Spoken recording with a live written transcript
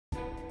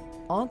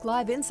Onc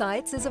Live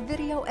Insights is a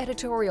video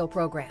editorial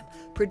program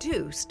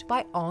produced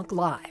by Onc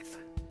Live.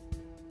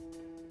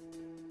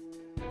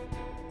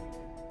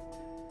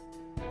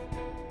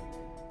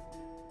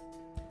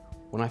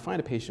 When I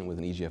find a patient with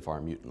an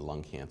EGFR mutant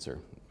lung cancer,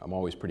 I'm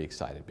always pretty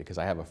excited because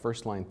I have a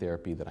first-line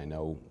therapy that I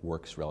know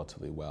works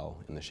relatively well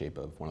in the shape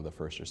of one of the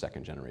first or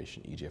second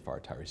generation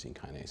EGFR-tyrosine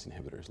kinase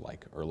inhibitors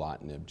like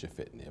rociletinib,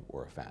 gefitinib,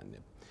 or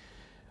afatinib.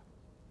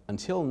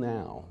 Until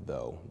now,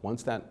 though,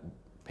 once that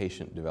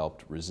patient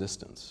developed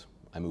resistance,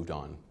 I moved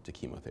on to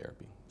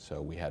chemotherapy.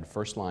 So we had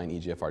first-line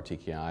EGFR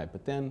TKI,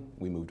 but then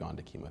we moved on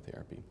to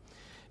chemotherapy.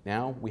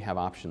 Now we have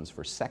options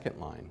for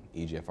second-line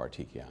EGFR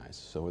TKIs.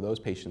 So for those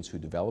patients who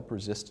develop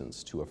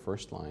resistance to a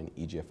first-line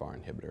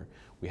EGFR inhibitor,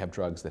 we have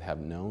drugs that have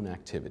known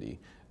activity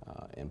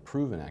and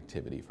proven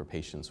activity for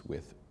patients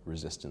with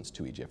resistance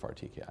to EGFR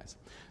TKIs.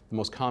 The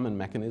most common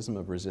mechanism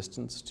of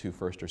resistance to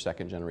first or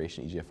second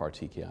generation EGFR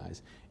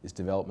TKIs is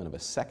development of a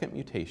second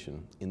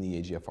mutation in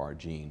the EGFR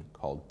gene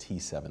called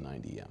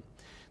T790M.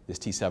 This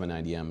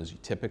T790M is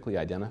typically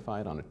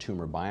identified on a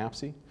tumor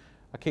biopsy.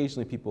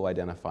 Occasionally people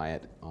identify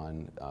it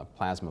on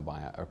plasma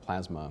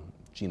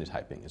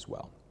genotyping as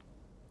well.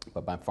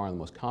 But by far the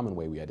most common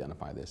way we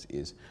identify this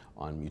is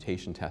on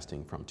mutation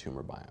testing from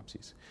tumor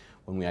biopsies.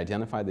 When we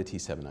identify the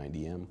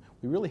T790M,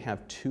 we really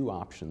have two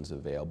options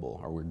available,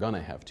 or we're going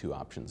to have two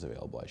options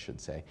available, I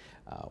should say.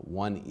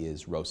 One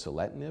is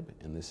rociletinib,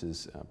 and this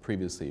is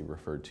previously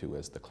referred to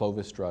as the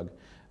Clovis drug.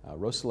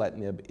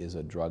 Rociletinib is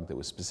a drug that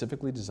was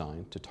specifically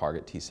designed to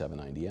target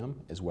T790M,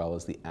 as well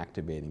as the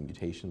activating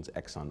mutations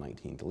exon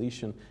 19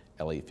 deletion,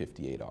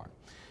 L858R.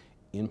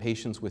 In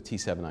patients with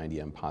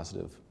T790M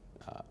positive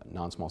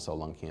non-small cell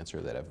lung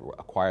cancer that have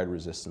acquired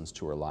resistance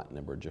to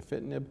erlotinib or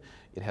gefitinib,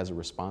 it has a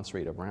response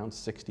rate of around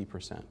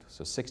 60%.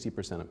 So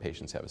 60% of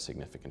patients have a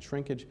significant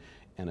shrinkage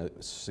and a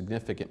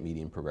significant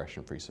median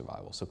progression-free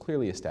survival. So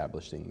clearly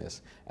establishing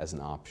this as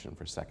an option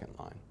for second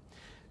line.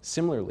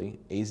 Similarly,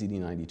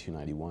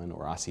 AZD9291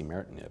 or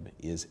osimertinib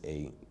is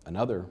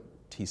another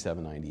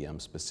T790M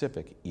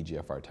specific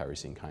EGFR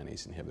tyrosine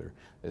kinase inhibitor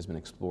that has been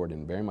explored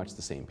in very much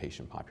the same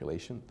patient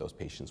population, those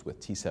patients with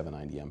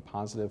T790M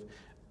positive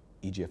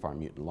EGFR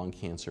mutant lung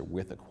cancer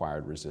with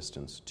acquired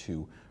resistance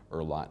to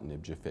erlotinib,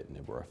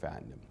 gefitinib, or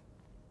afatinib.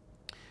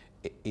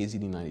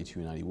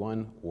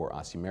 AZD9291 or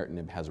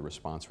osimertinib has a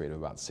response rate of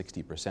about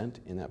 60%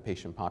 in that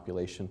patient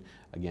population.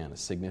 Again, a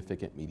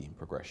significant median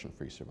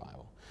progression-free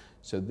survival.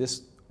 So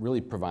this really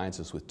provides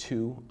us with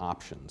two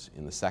options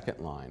in the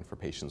second line for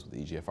patients with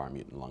EGFR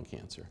mutant lung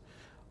cancer.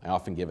 I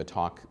often give a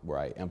talk where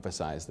I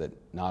emphasize that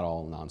not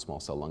all non-small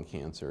cell lung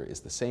cancer is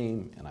the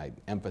same, and I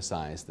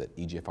emphasize that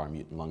EGFR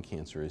mutant lung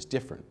cancer is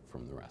different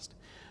from the rest.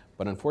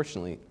 But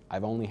unfortunately,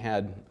 I've only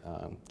had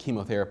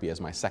chemotherapy as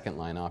my second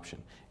line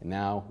option. And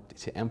now,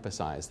 to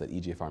emphasize that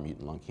EGFR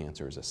mutant lung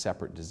cancer is a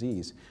separate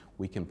disease,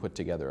 we can put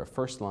together a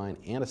first line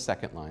and a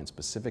second line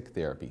specific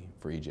therapy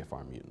for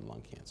EGFR mutant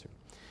lung cancer.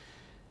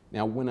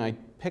 Now, when I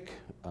pick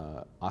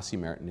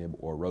osimertinib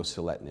or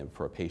rociletinib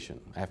for a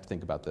patient, I have to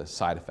think about the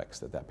side effects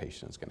that that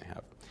patient is going to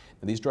have.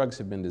 Now, these drugs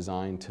have been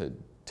designed to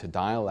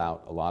dial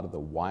out a lot of the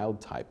wild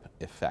type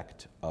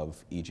effect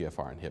of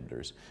EGFR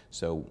inhibitors.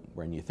 So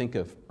when you think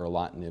of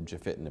erlotinib,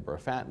 gefitinib, or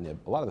afatinib,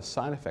 a lot of the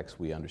side effects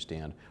we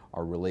understand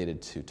are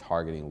related to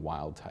targeting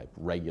wild type,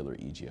 regular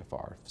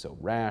EGFR. So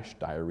rash,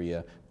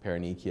 diarrhea,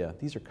 paronychia,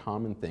 these are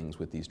common things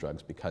with these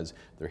drugs because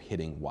they're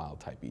hitting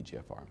wild type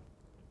EGFR.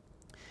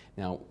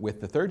 Now,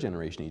 with the third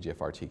generation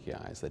EGFR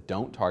TKIs that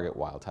don't target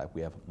wild type,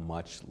 we have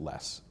much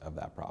less of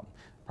that problem.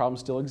 The problem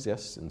still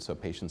exists, and so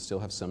patients still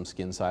have some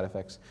skin side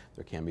effects.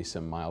 There can be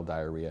some mild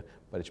diarrhea,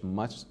 but it's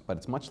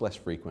much less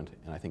frequent,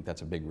 and I think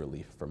that's a big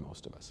relief for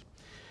most of us.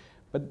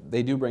 But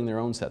they do bring their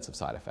own sets of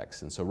side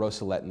effects, and so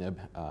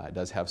rociletinib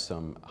does have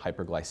some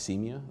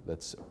hyperglycemia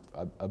that's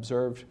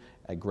observed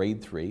at grade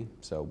 3,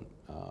 so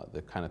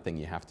the kind of thing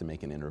you have to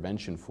make an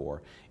intervention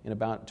for in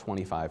about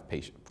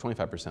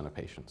 25% of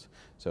patients.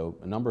 So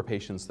a number of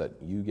patients that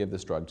you give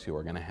this drug to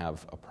are going to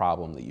have a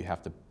problem that you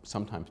have to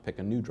sometimes pick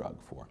a new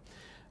drug for.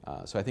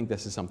 So I think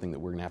this is something that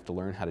we're going to have to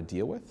learn how to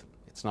deal with.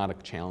 It's not a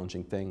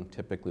challenging thing.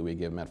 Typically we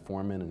give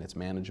metformin and it's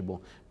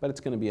manageable, but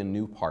it's going to be a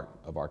new part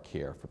of our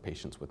care for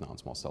patients with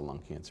non-small cell lung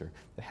cancer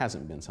that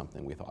hasn't been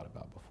something we thought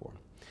about before.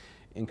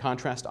 In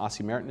contrast,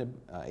 osimertinib,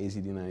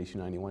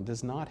 AZD9291,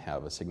 does not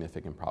have a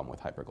significant problem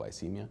with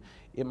hyperglycemia.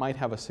 It might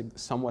have a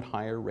somewhat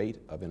higher rate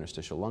of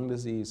interstitial lung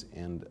disease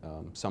and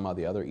some of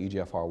the other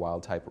EGFR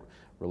wild type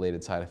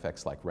related side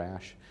effects like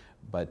rash,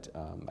 but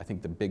I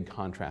think the big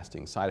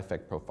contrasting side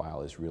effect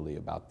profile is really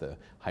about the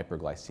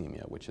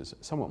hyperglycemia, which is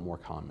somewhat more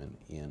common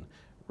in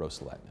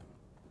rociletinib.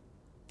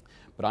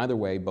 But either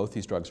way, both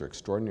these drugs are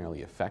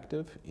extraordinarily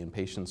effective in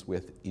patients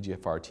with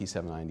EGFR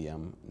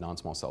T790M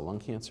non-small cell lung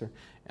cancer,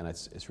 and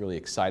it's really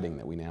exciting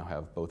that we now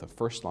have both a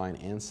first-line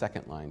and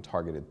second-line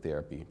targeted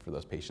therapy for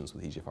those patients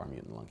with EGFR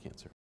mutant lung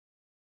cancer.